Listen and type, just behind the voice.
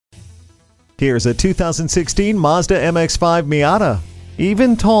Here's a 2016 Mazda MX-5 Miata.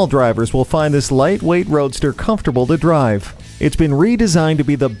 Even tall drivers will find this lightweight roadster comfortable to drive. It's been redesigned to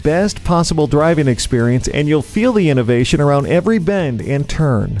be the best possible driving experience, and you'll feel the innovation around every bend and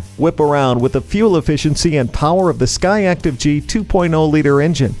turn. Whip around with the fuel efficiency and power of the Skyactiv G 2.0-liter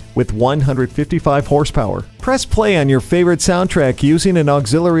engine with 155 horsepower. Press play on your favorite soundtrack using an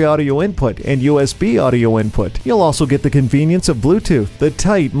auxiliary audio input and USB audio input. You'll also get the convenience of Bluetooth. The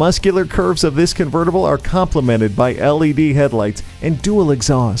tight, muscular curves of this convertible are complemented by LED headlights and dual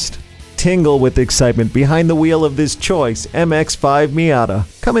exhaust. Tingle with excitement behind the wheel of this choice MX-5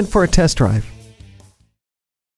 Miata. Come in for a test drive.